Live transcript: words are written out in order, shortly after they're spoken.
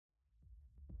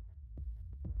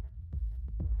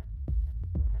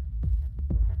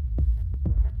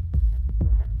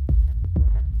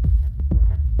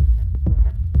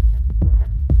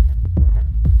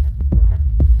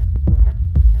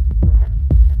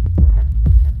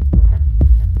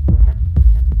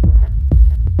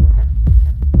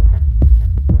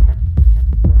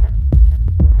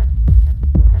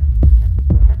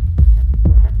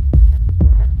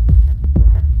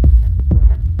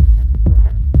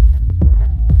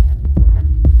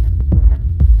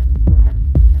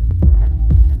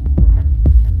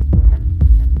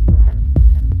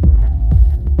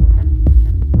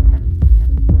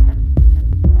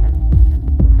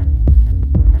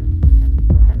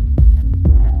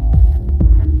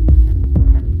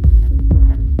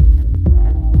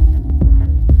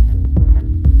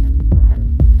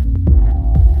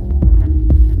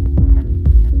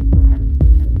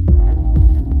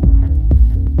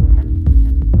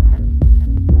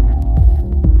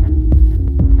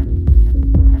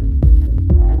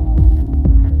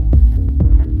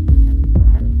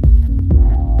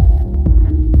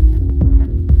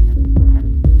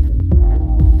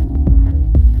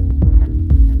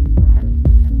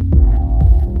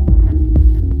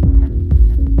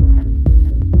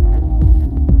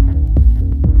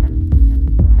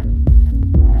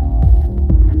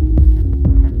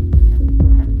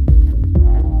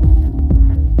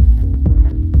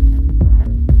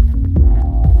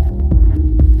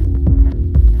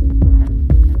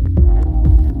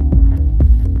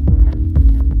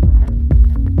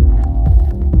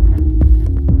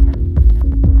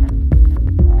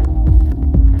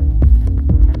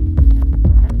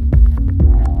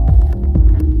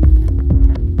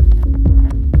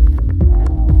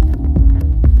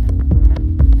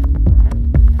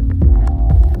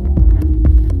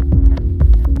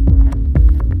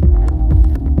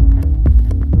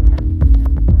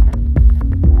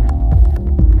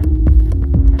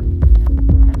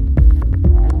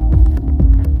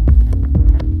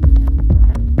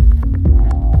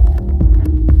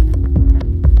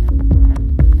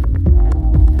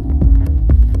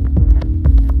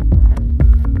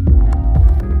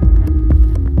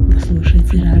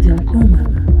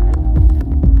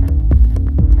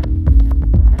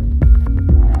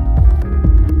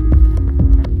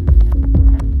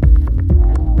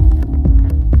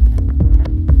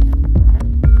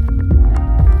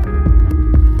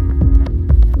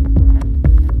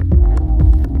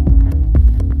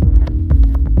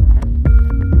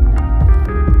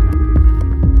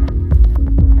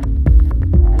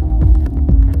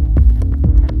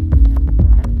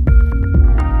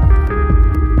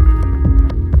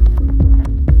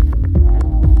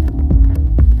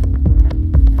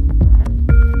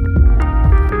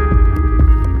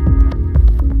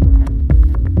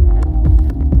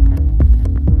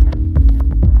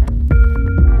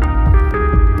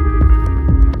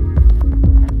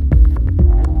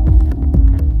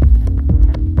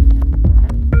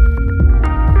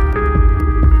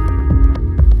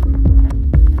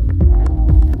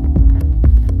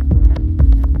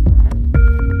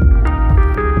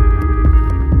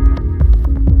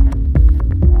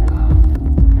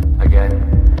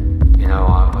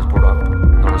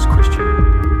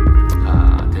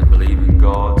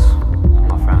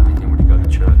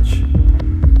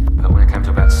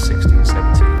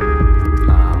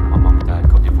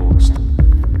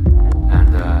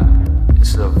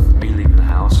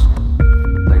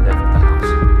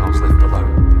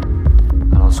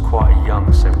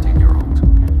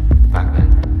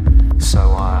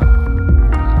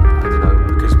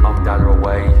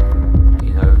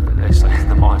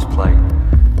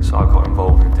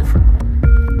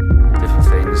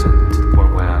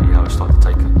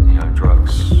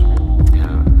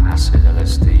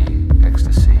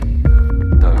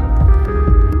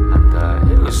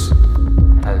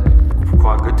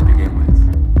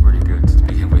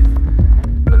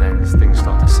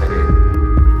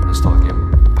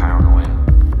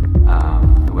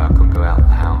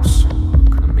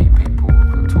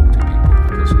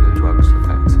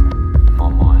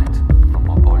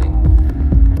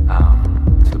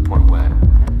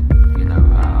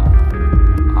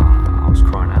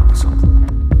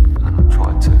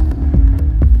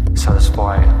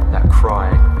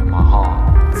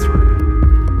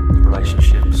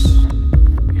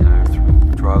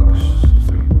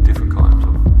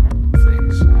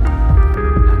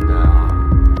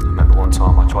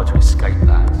tried to escape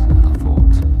that, and I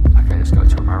thought, okay, let's go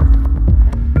to America.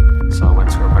 So I went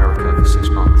to America for 6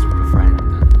 months with a friend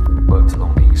and worked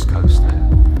along the East Coast there.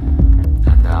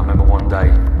 And I remember one day,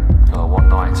 one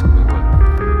night, and we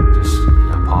were just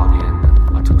partying,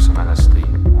 and I took some LSD,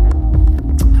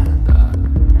 and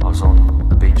I was on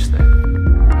the beach there,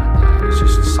 and it was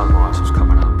just the sunrise was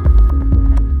coming up,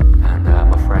 and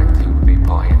my friend who we'd been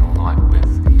partying all night with,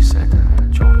 he said,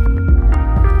 John,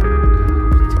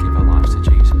 we need to give our lives to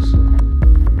Jesus.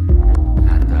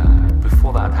 And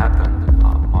before that happened,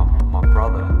 my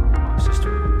brother, my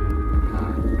sister,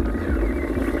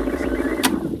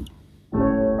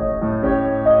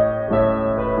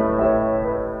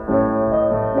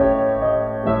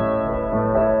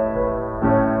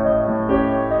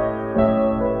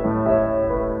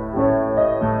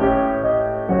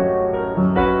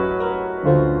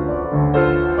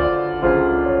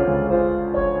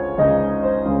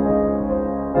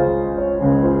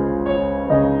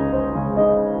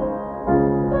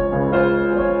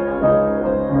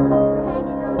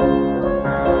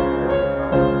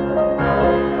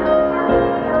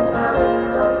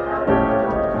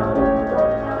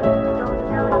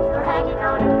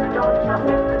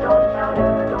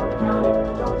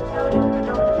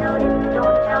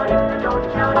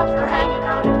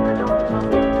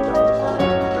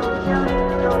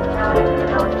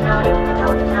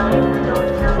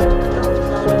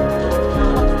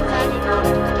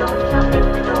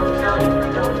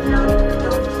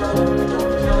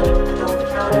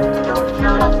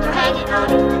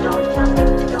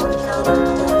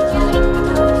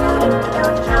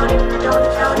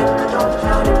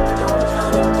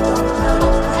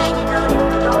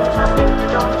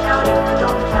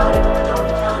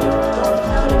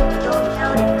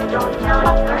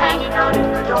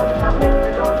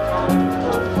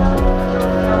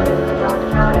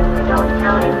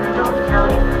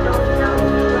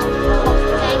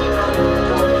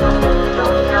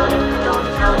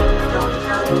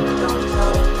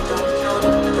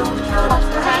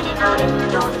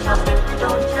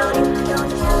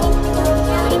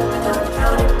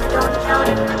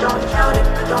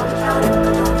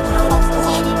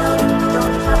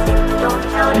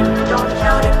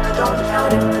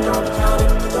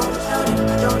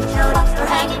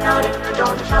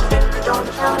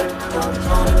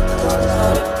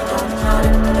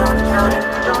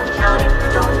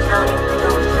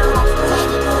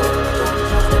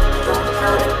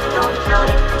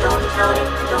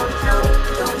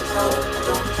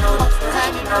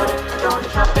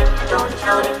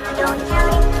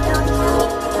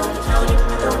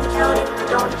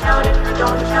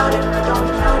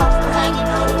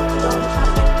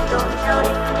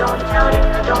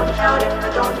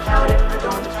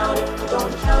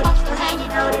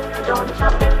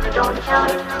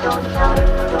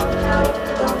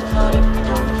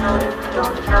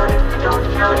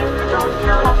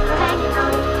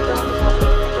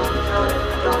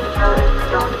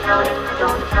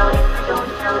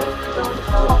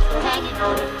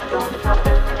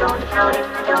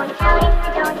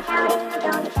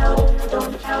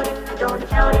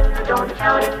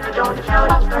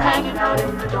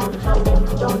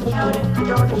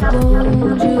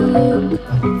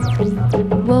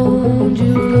 Won't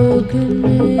you look at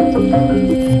me?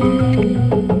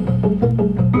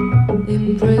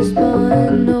 Impressed by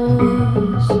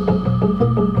noise,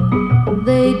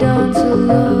 they dance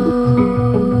alone.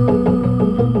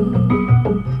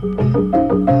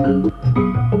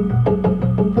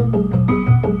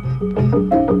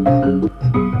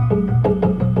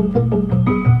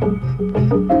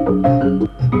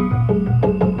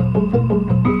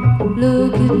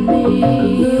 Look at me,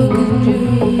 look at you,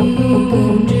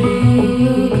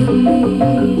 look at me.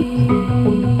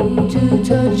 To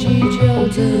touch each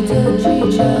other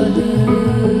lightly.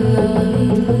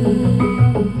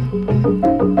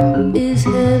 Is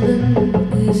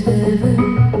heaven,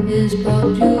 is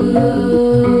popular.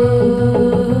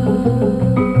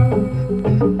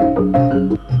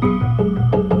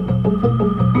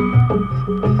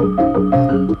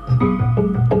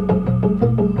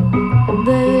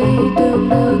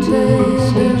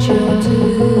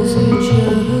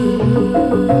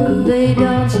 They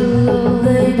dance alone,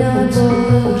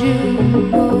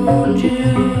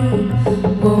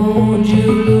 won't you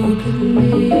look at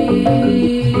me?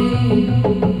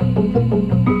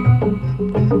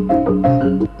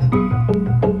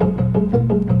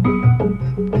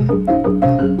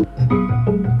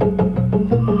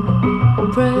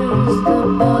 Press the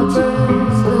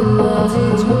buttons, the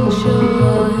lights will show,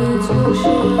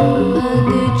 a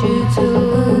digital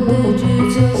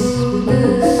display.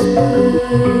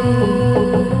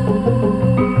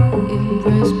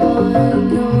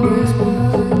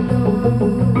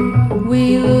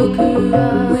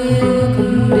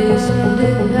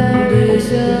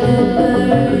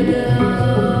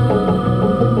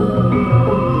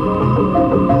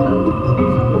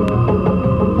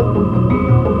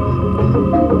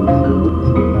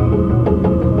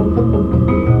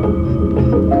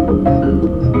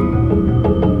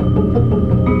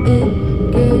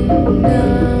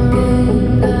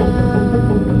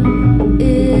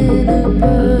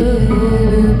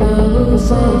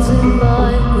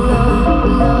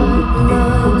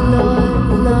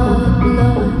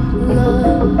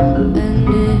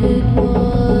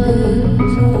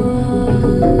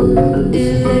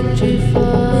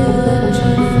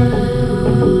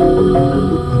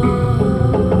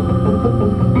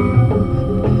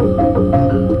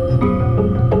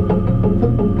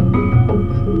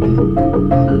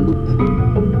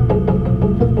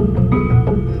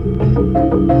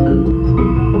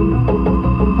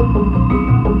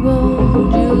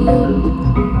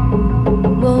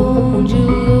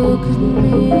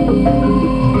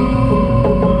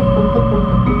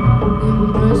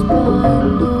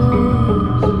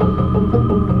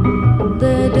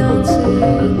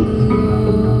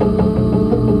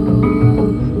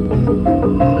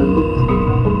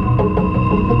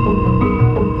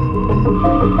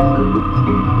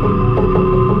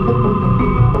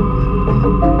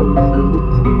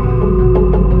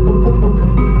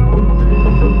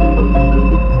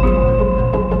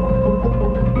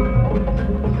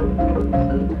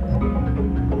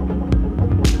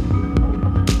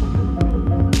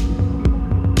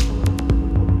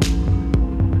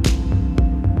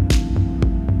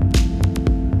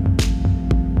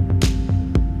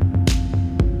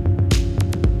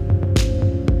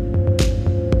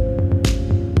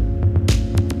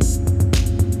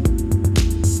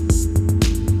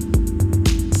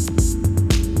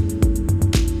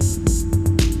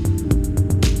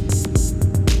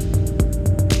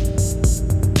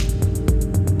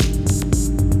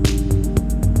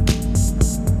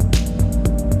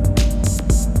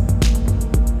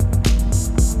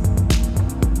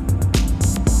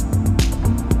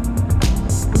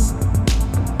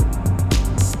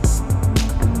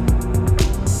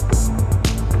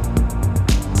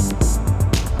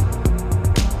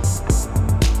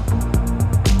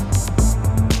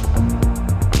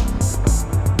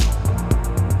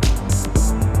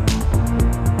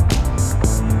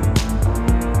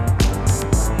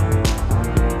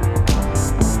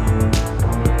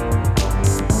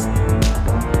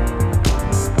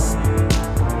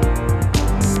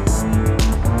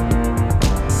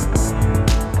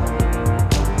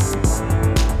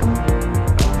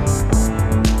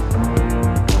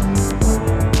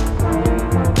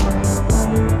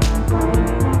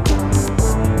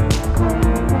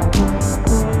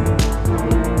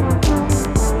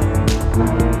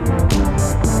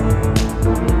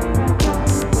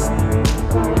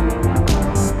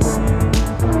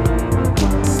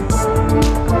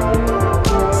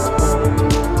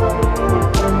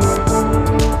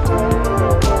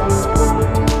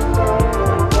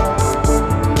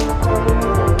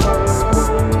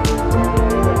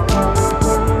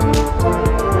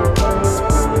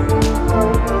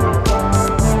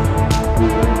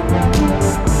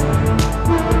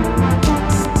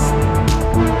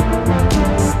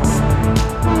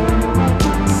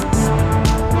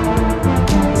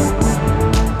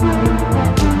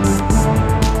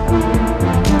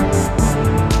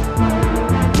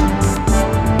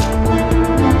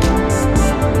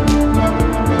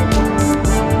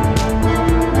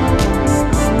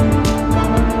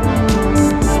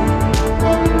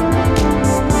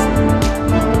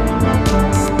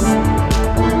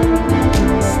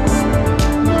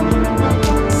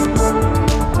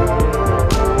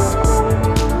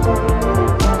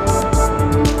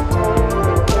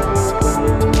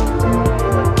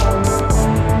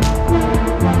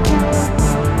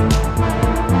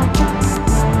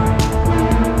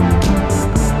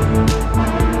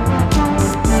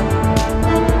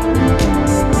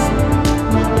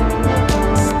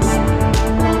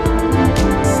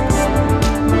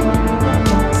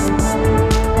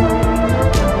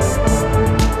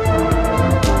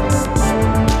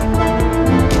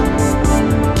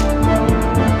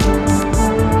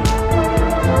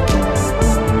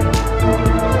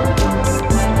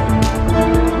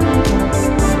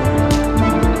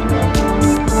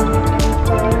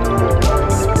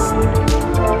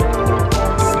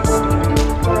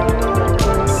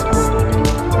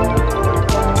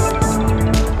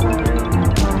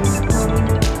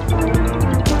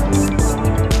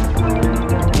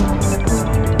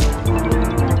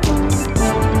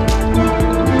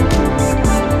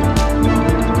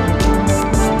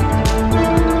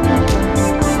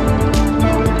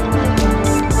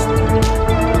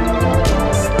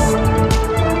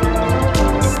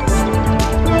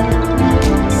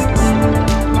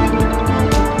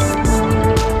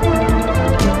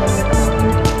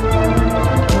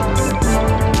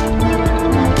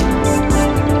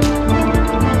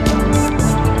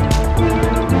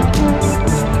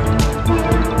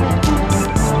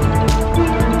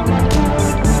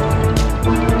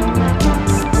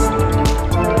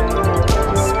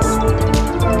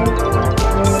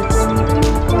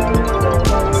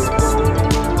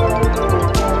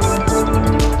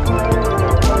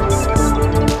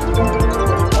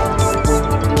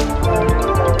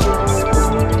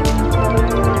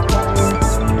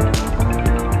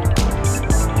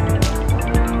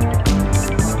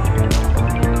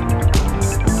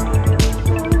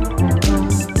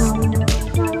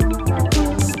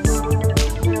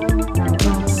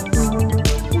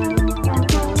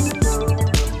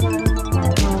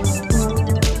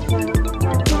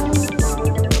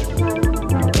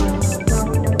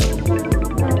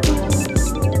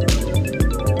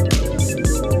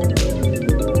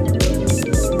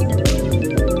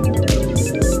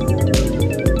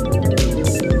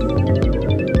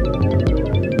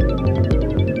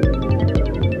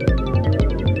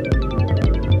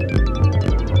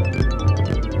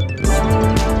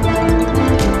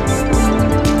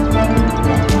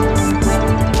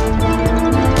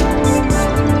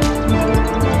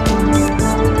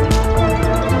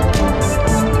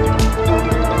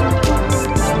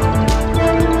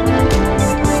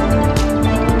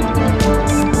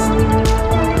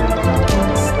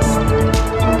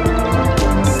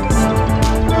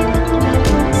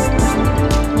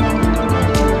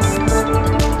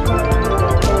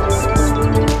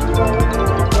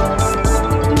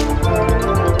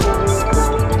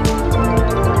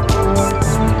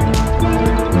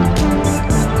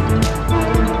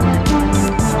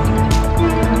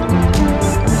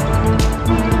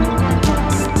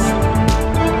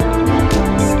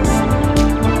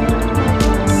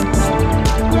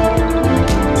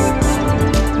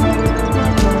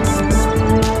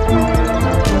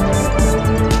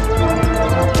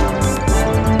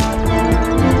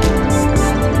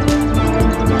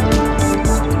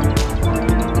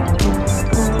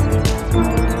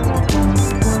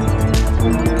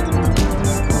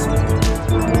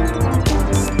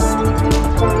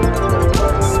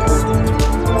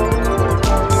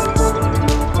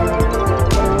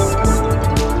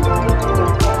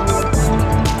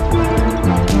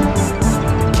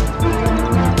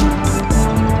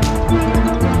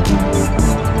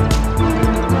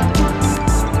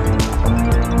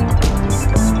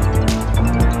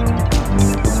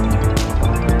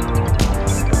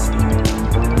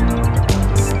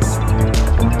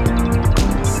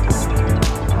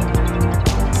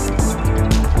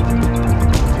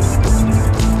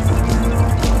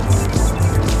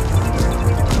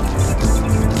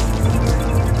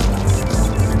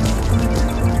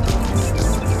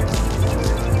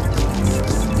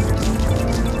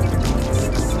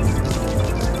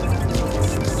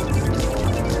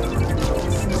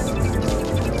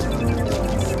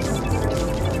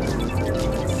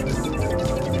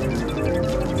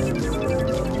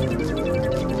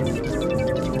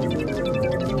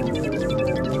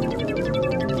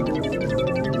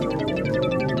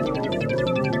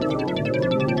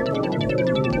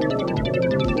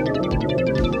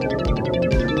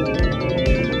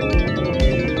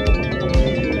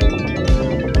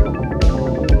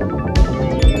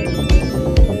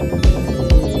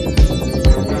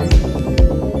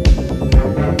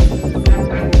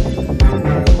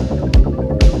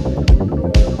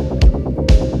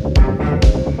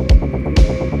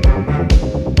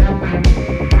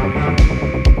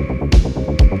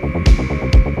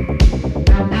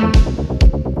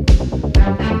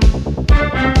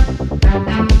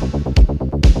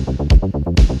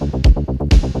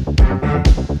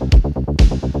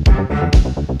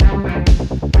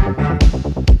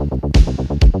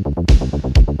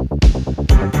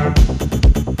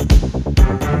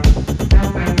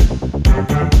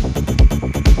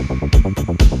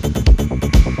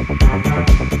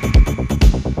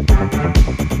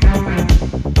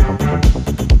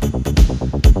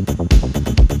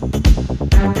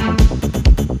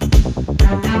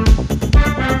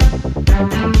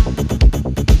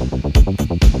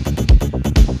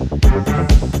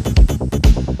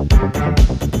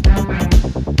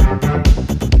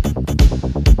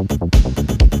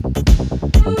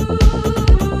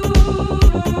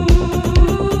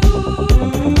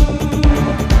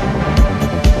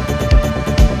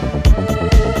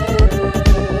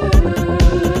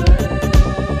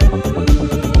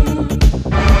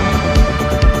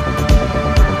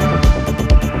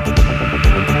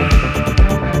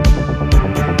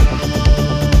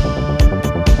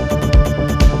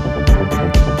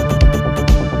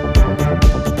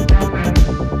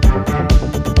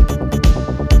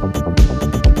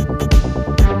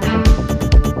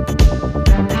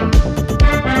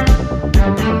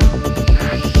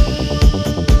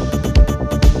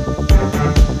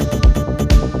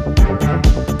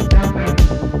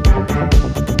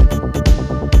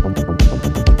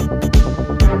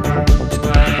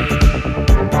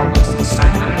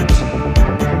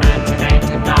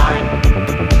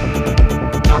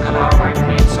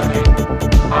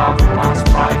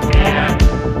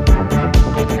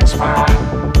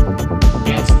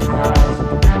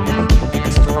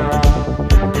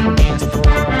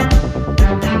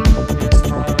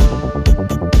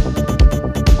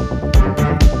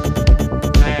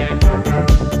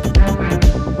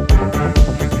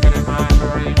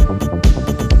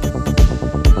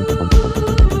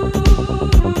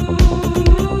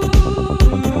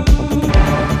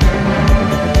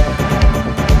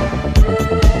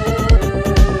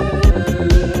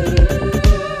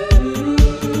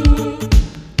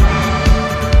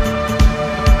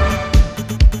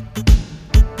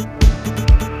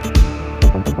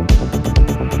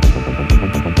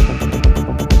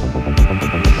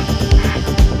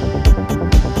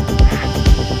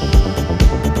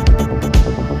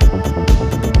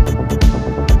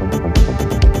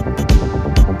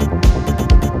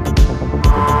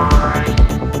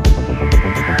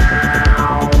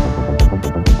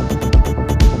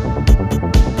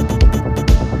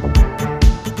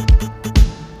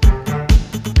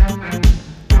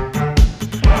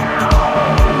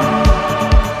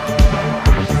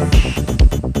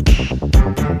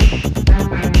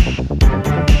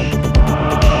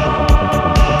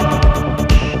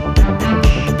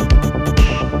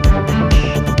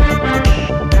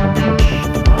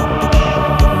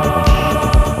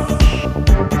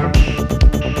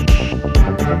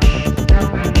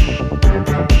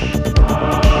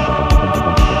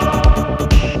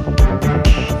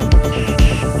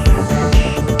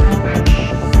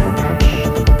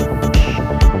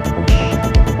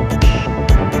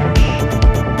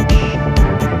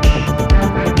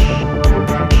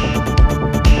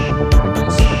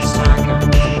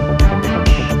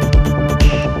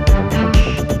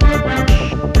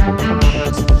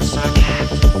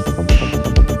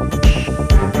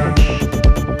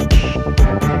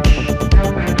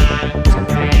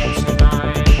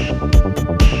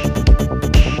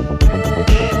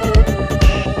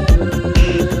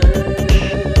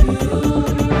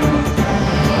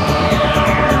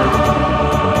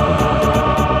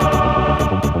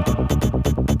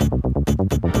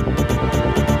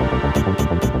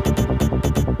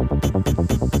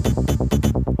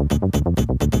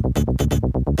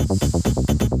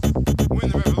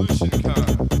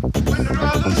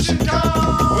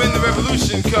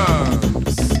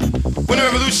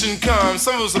 revolution comes,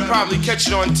 some of us will probably catch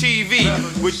it on TV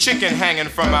with chicken hanging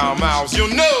from our mouths.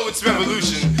 You'll know it's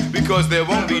revolution because there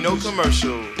won't be no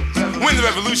commercials. When the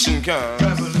revolution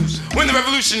comes, when the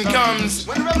revolution comes,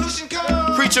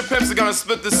 preacher pimps are gonna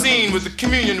split the scene with the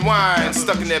communion wine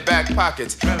stuck in their back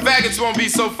pockets. Faggots won't be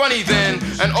so funny then,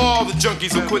 and all the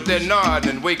junkies will quit their nod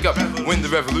and wake up when the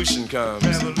revolution comes.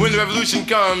 When the revolution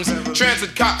comes,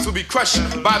 transit cops will be crushed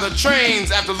by the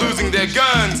trains after losing their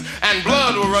guns, and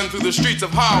blood will run through the streets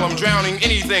of Harlem, drowning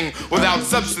anything without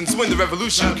substance. When the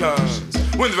revolution comes,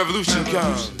 when the revolution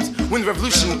comes, when the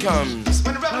revolution comes,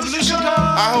 when the revolution comes.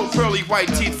 I hope pearly white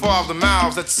teeth fall off the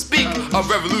mouths that speak of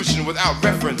revolution without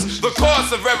reference. The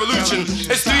course of revolution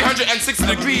is 360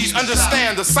 degrees.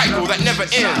 Understand the cycle that never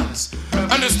ends.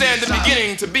 Understand the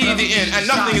beginning to be the end, and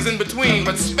nothing is in between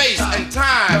but space and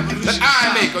time that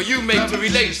I make or you make to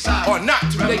relate or not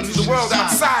to relate to the world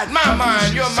outside my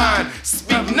mind, your mind.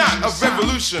 Speak not of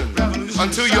revolution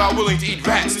until you are willing to eat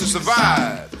rats to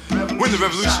survive. When the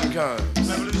revolution comes,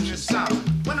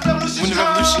 when the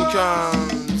revolution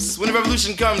comes, when the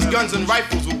revolution comes, guns and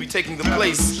rifles will be taking the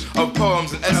place of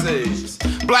poems and essays.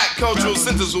 Black cultural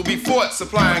centers will be forts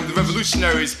supplying the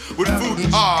revolutionaries with food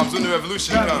and arms when the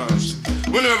revolution comes.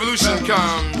 When the revolution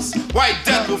comes, white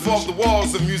death will fall off the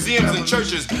walls of museums and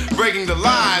churches, breaking the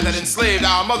lie that enslaved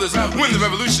our mothers. When the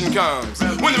revolution comes,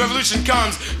 when the revolution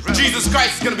comes, Jesus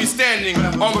Christ is going to be standing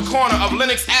on the corner of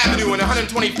Lenox Avenue and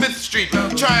 125th Street,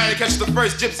 trying to catch the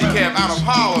first gypsy cab out of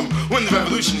Harlem. When the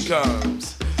revolution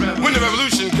comes, when the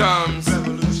revolution comes,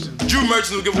 Jew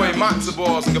merchants will give away matzo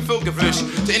balls and gefilte fish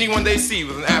to anyone they see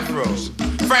with an afro.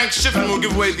 Frank Shippen will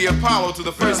give away the Apollo to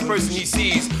the first person he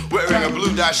sees wearing a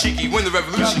blue dashiki. When the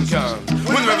revolution comes,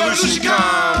 when the revolution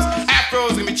comes,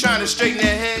 afros are gonna be trying to straighten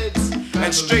their heads,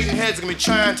 and straightened heads are gonna be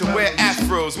trying to wear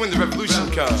afros. When the revolution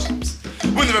comes,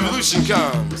 when the revolution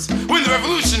comes, when the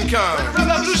revolution comes, when the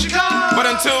revolution comes. But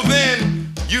until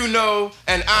then, you know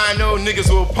and I know niggas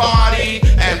will party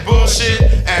and bullshit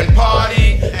and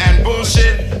party and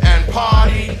bullshit and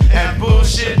party and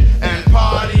bullshit and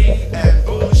party and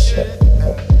bullshit.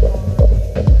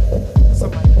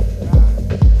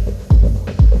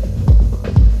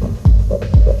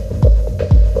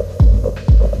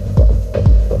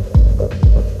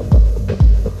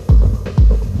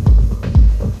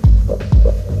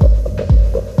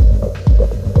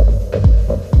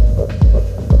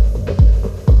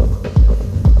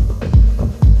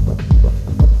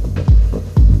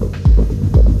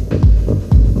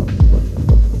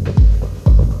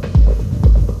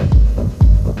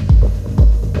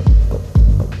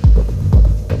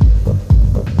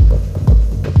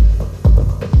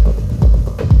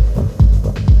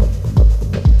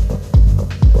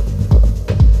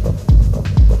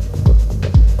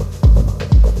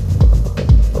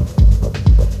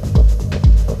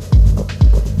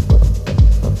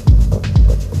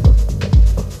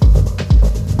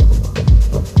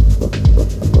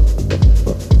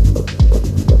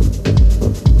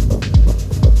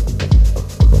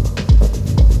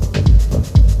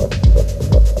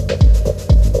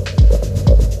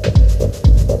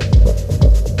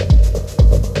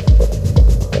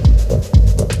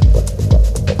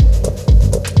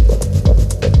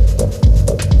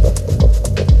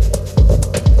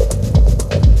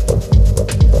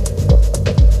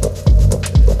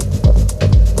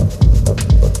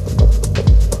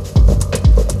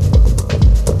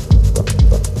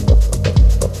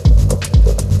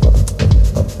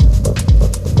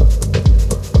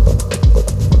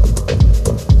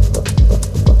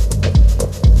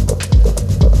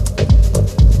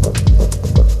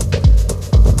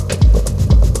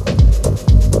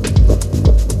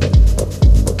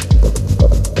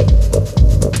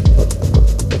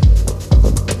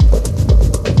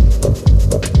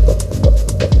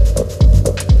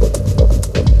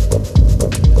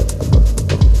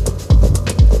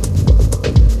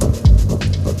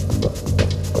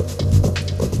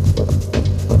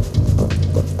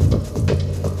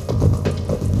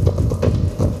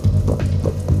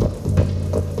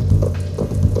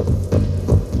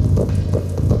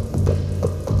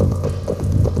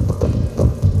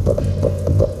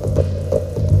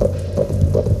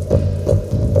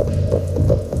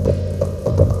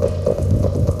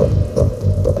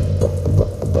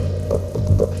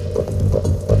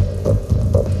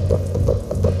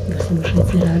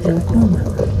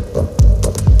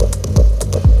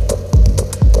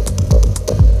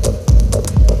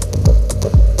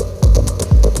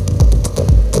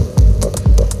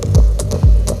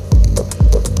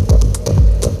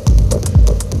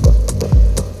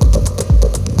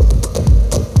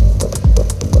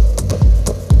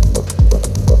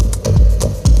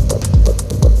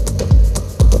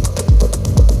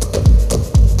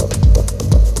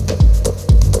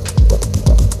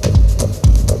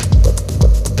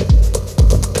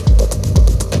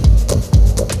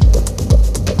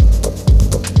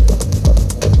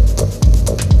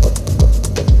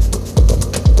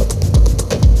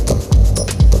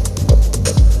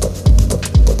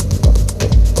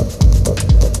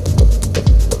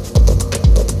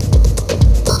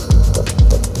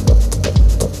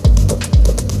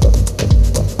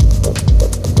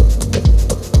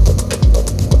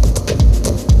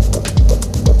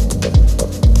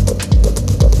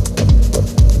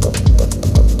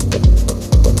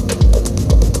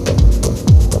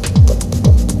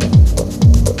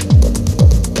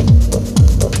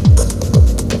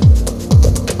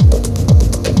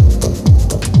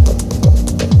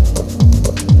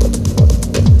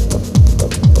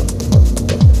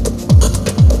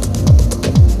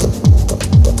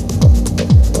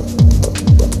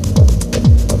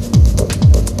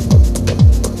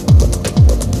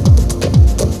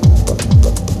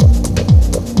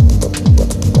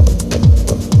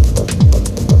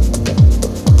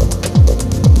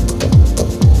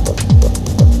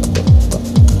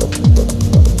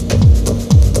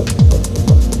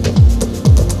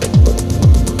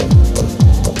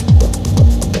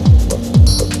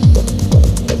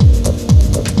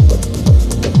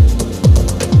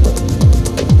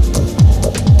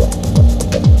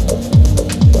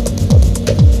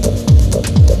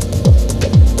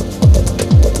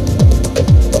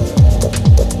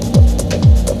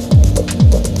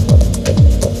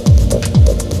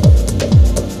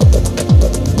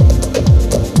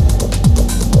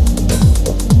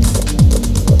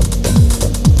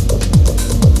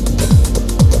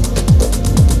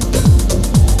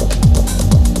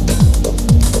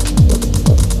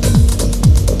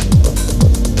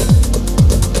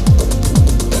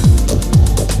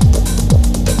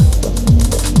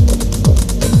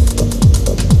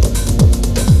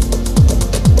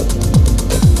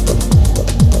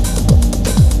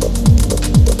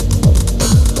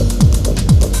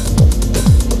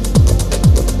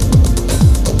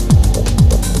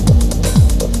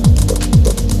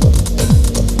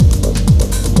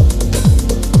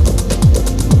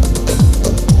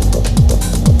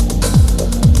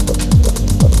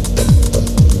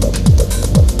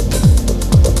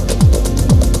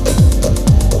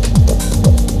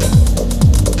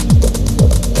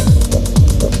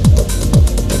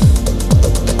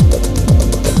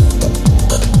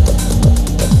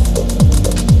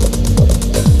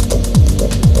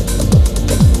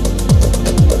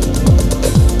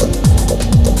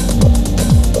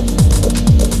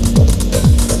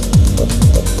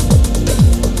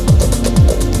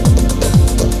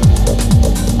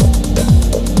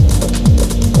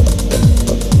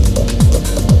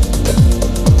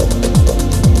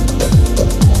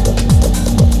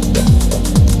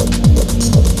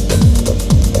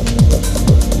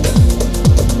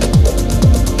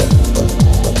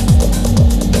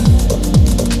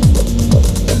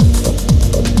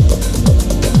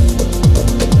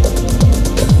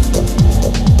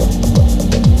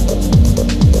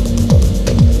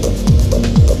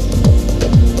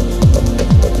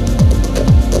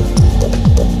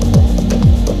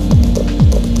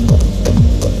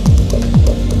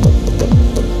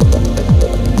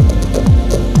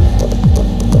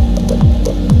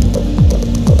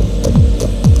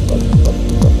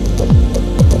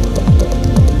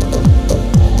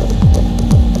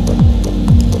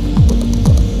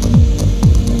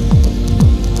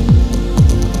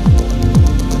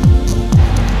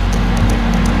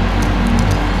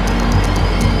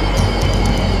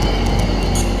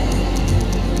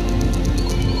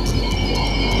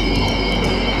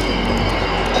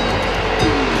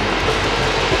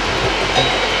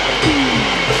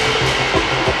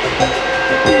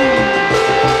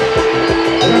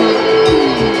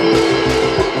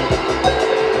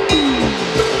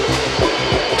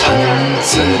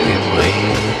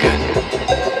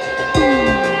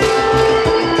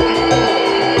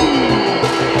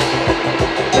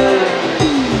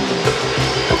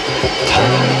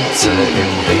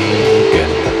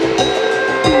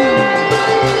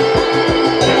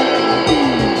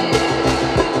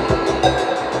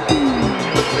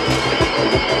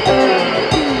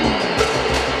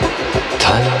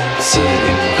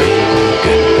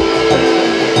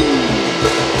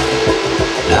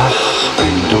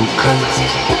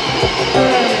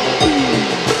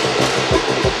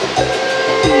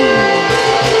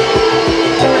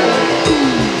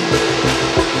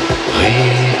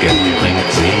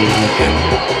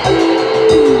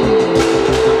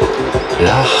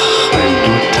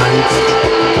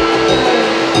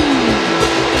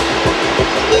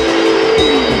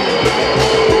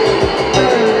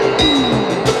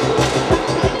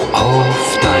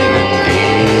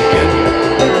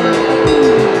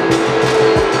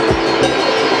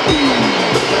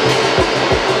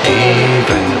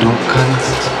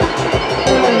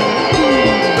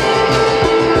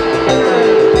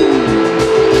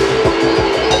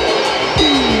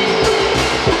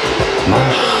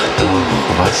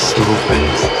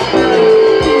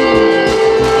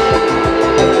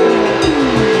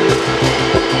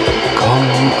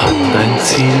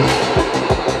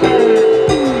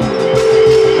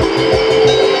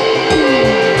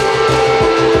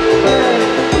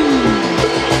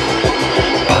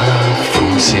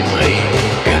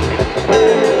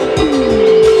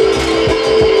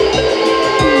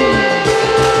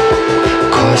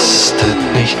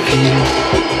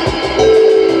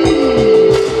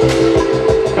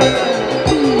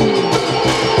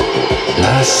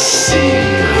 Lass sie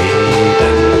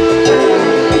reden.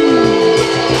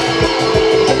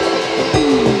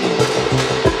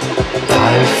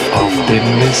 Pfeif auf den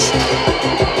Mist.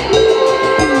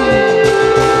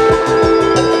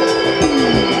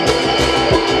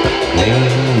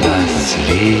 Nimm das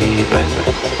Leben.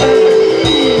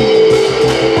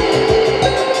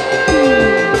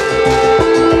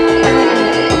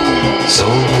 So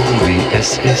wie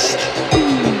es ist.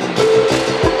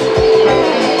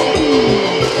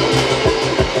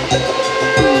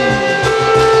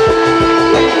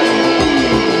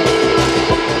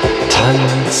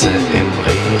 Tanze im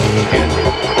Regen.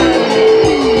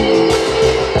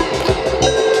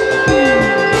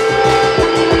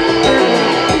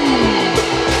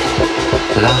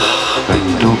 Lach,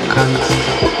 wenn du kannst.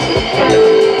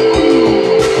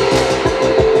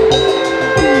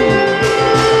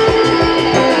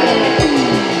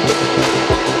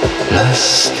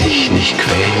 Lass dich nicht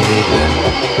quälen.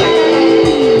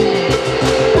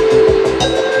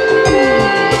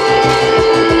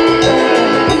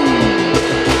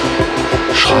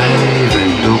 Schrei,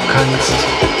 wenn du kannst.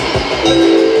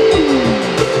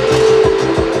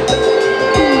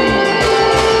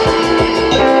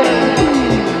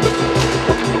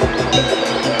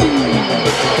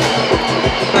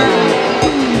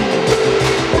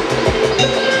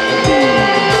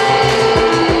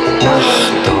 Mach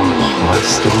doch, was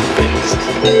du willst.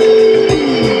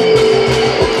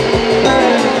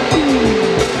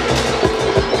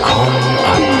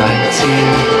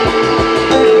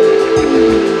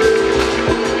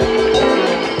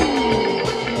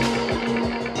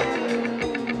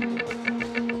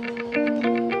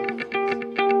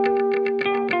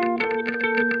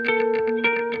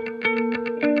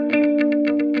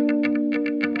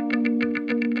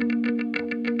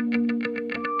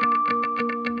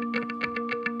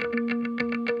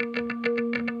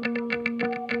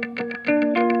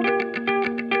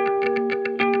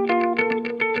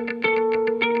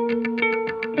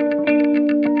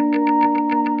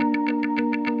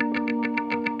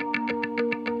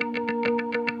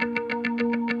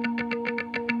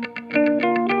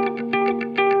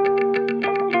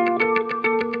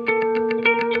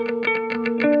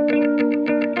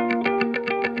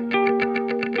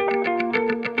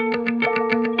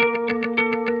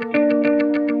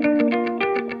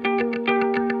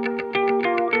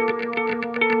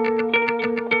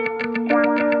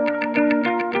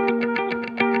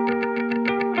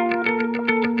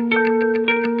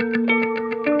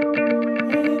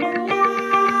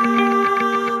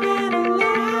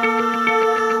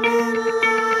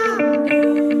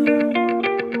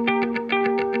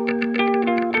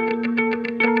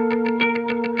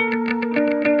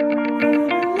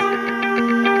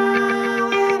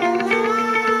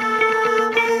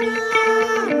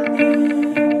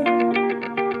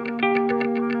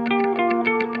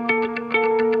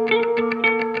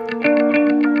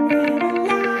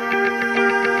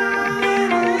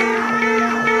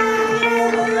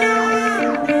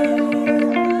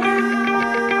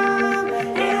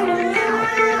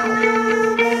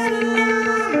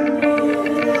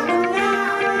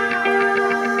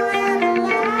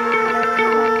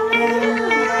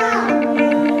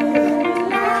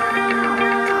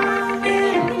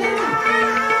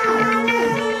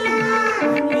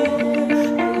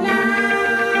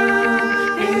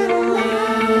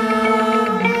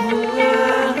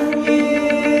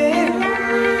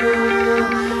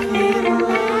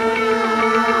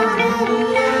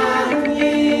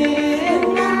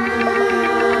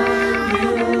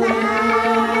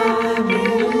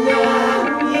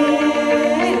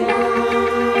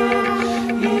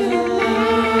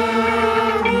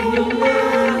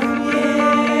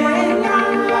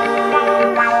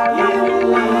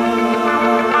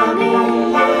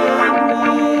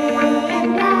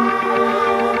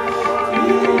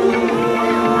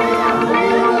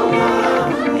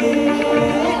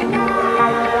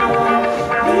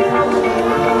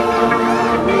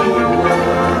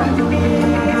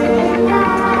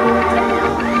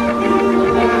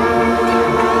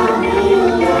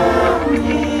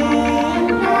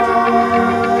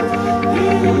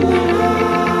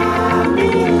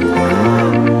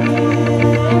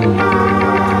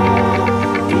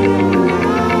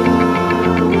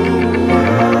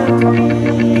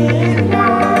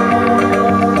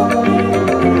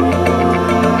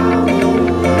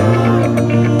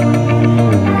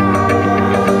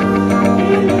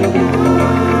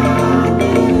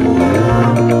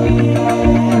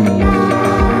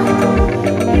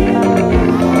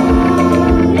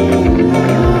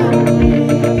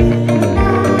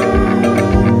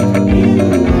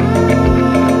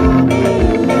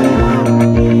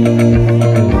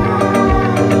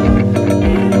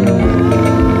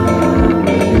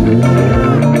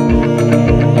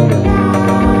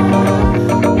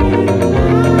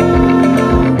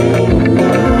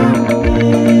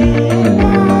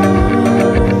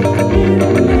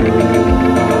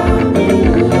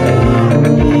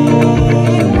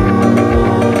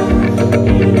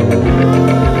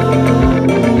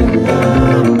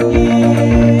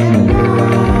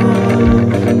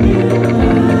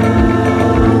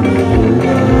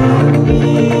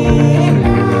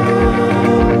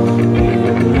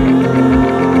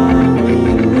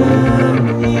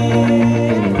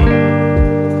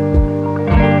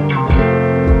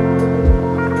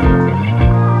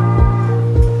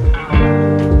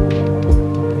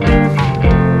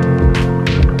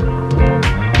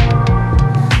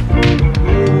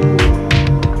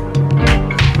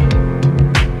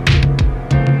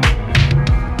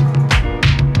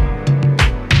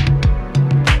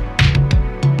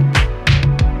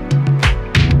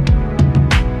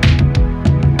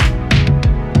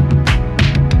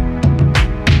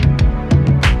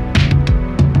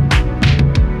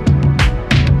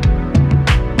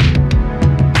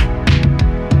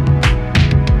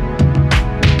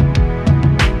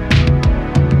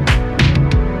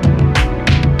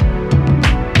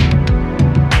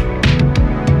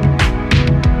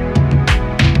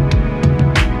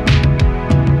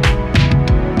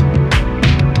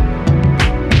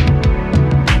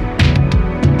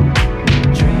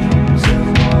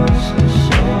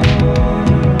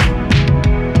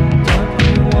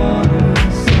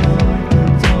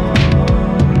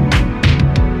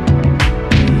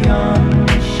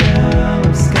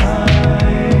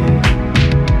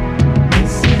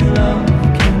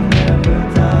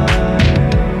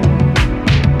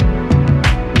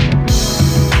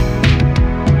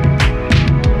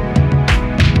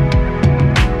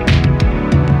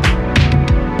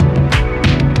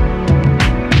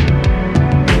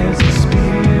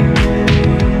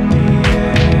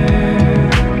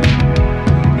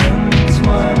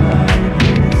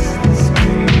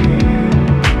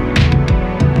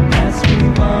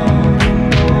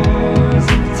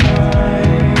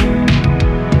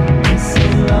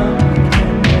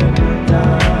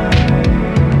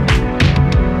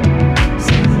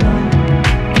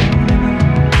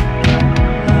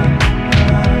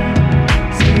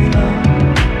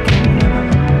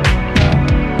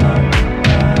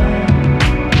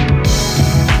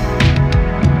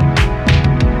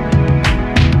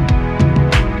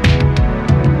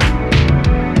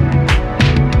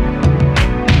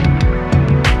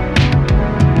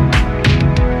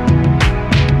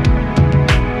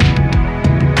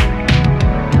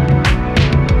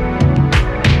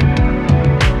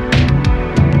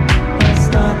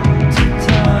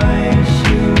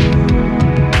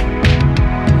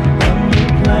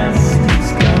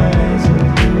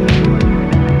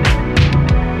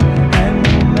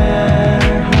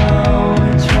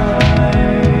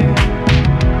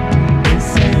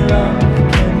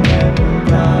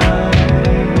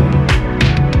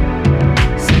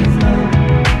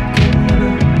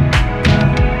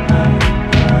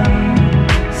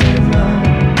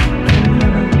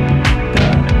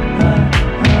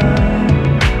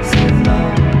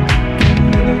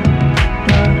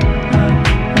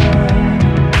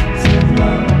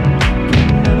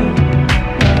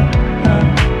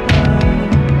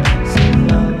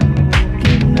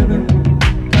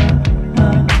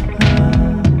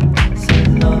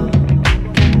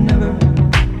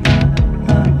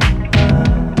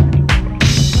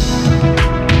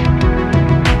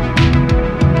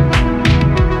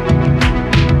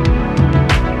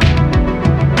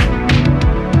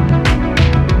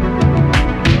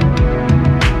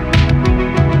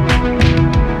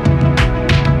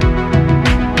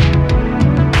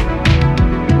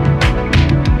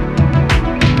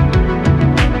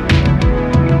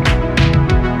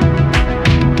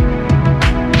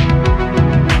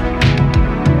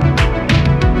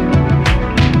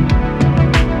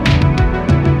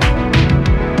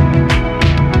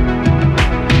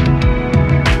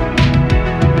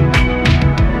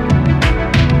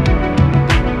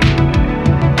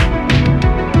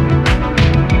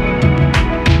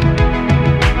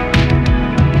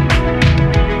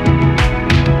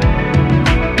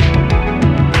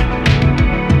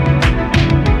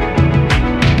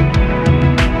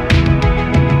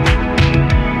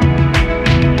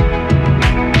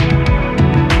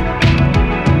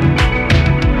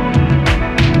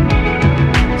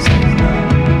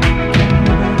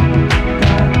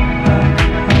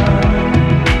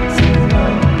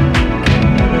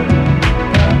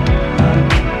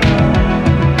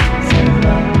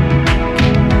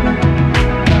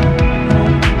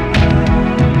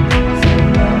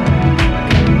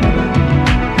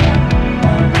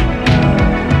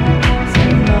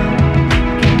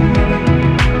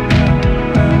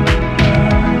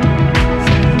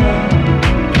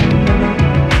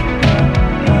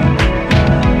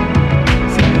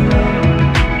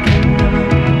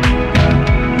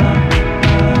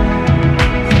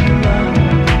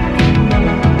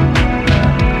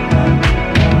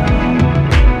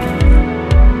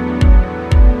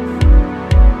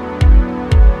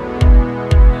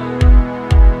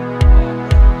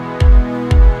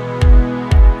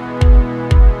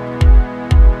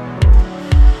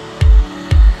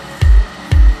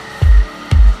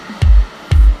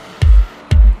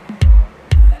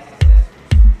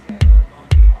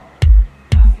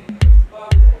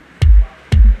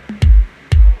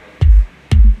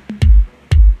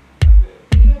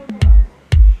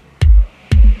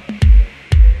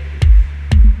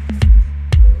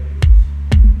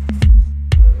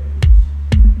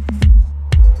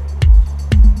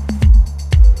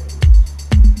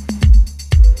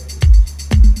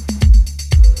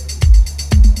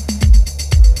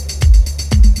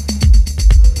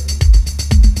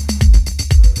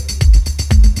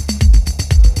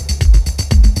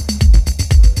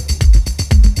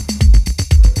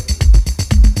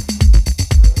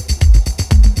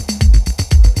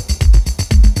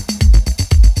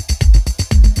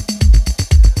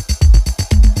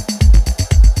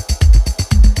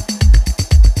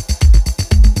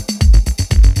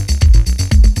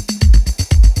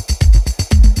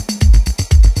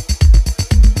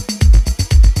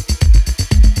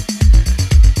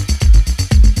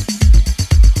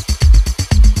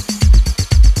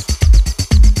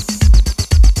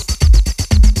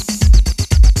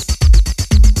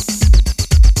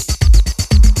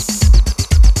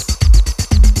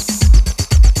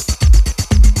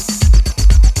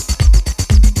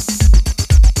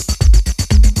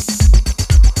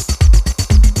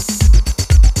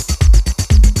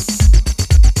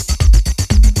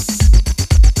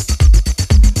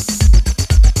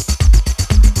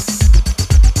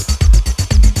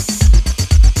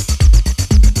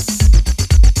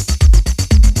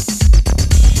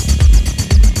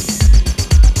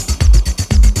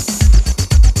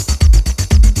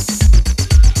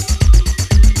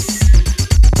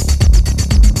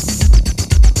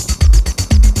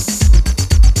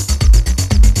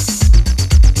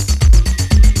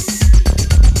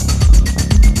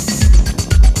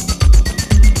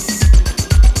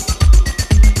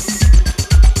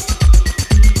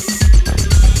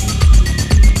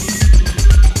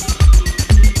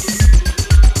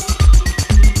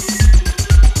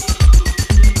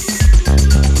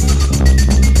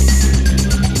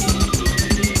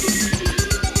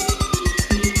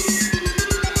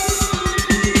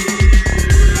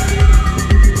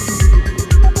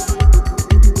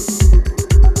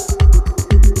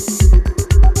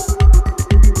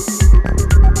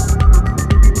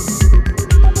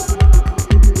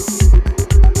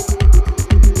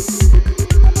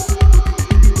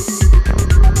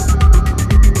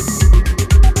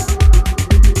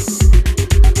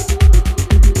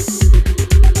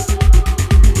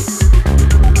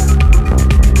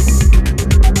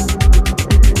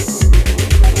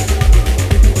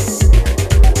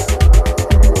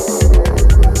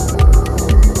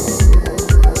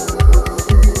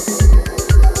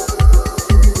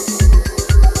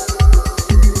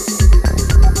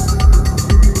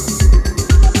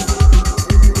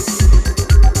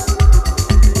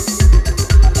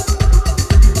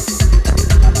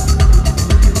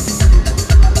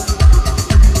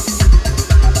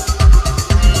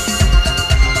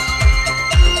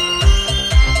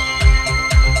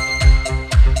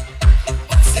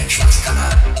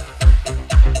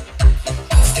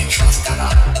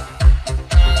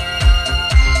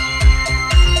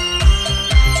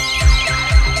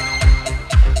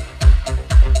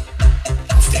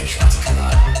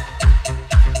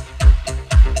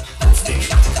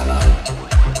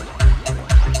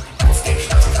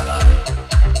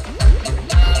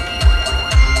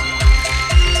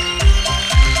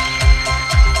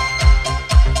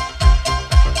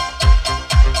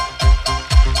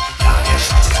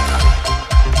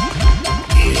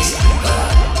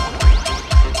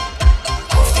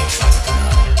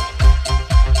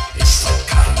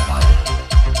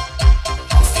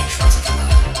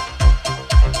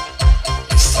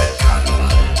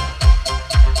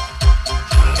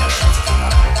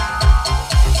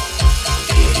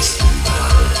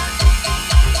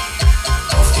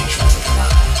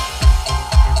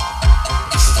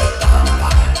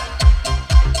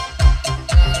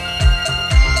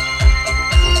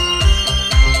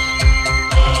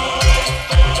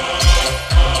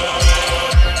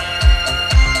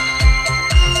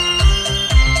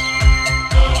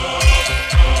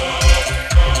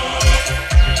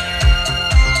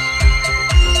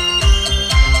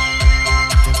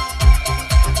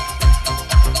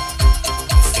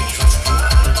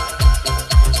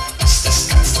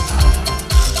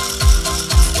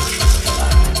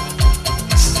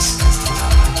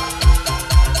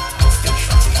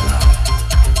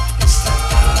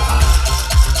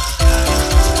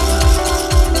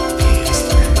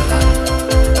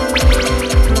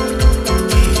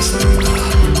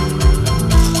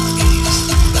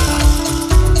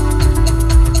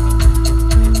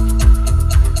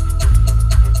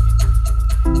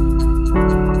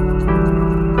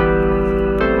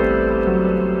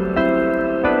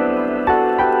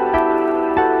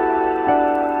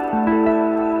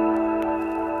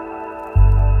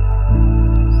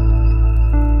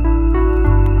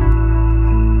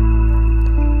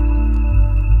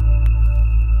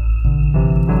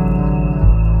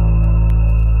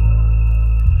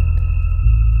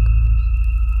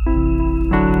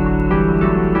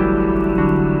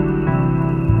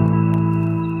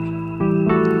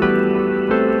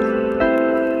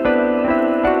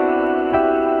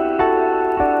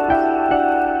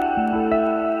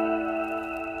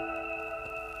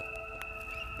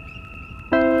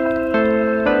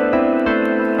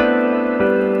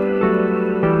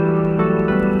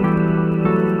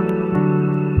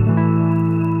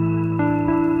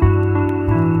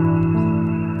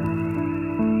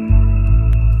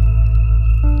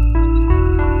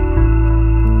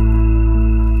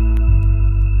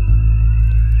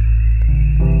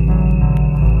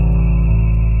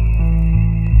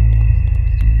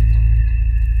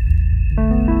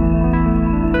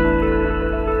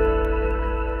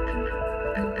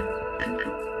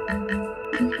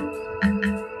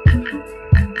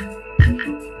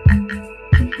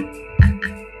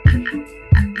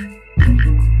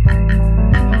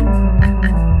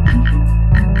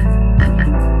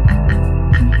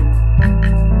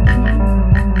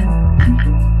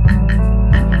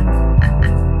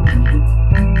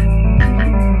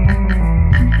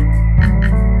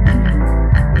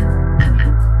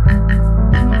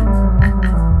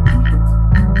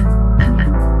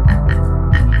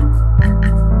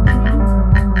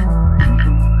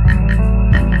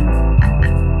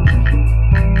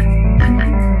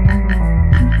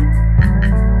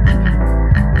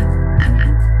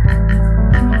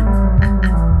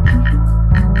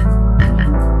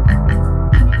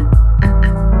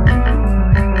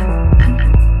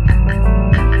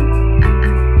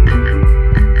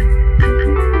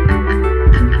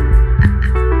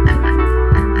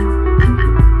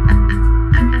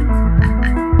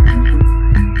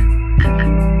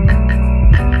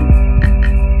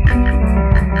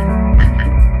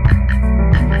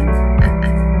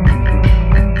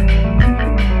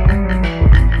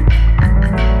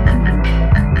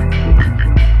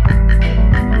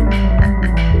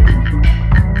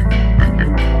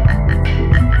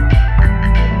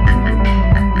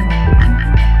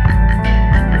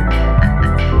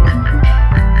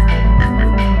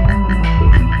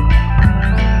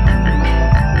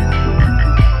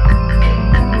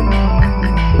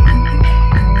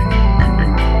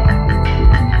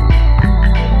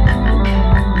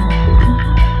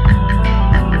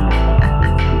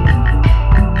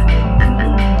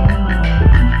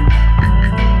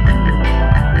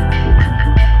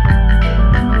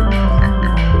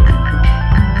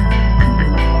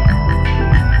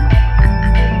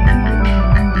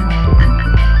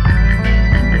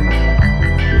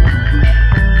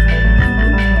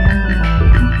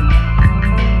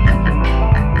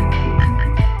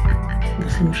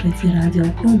 Radio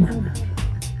Roma.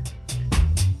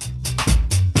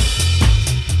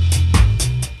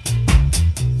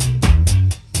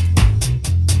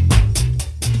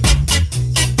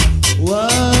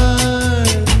 Why?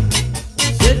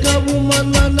 Take a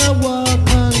woman man a walk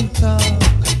and talk.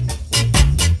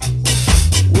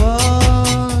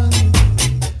 Why?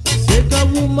 Take a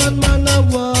woman man a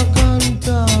walk and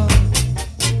talk.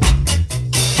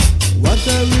 What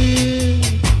a real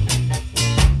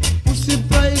pussy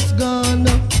price gone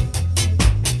up.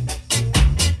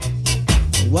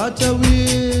 What a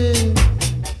real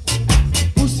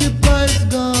pussy price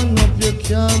gone up. You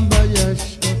can't buy a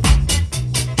shot.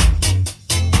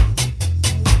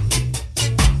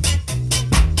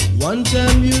 One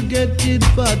time you get it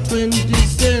for 20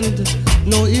 cents.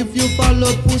 Now if you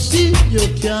follow pussy, you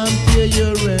can't pay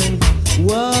your rent.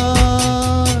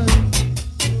 Why?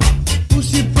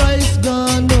 Pussy price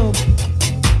gone up.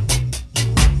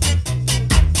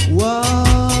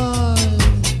 Why?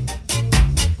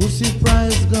 Pussy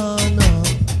price gone up.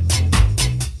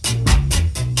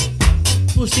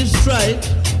 Pussy strike.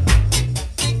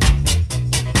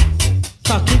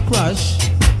 Cocky crash.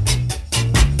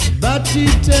 Batty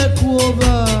take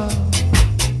over.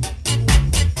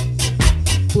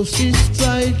 Pussy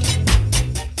strike.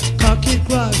 Cocky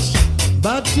crash.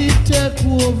 Batty take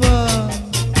over.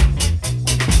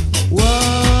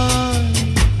 Why?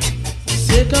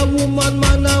 Take a woman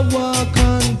man a walk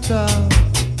and talk.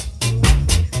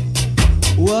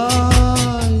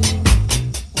 Why?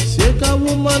 Take a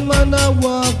woman man a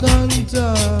walk and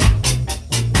talk.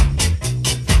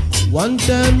 One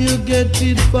time you get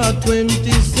it for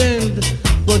 20 cents.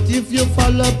 But if you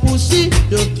follow pussy,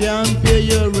 you can't pay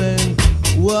your rent.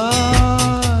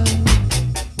 Why?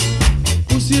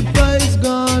 Pussy price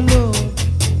gone up.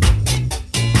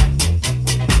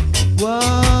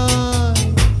 Why?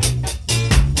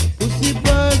 Pussy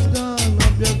price gone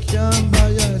up. You can't buy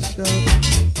a shop.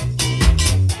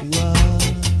 Why?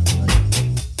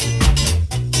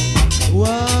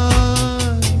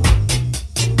 Why?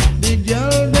 The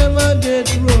girl never get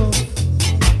rough.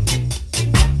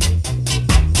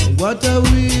 What a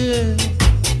way.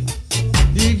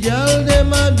 The girl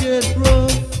them a get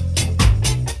rough.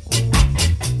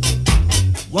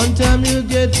 One time you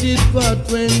get it for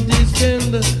 20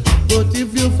 cents. But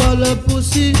if you follow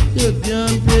pussy, you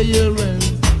can't pay your rent.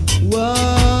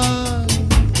 Why?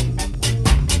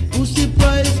 Pussy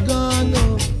price gone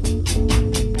up.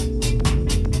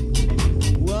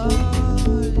 Why?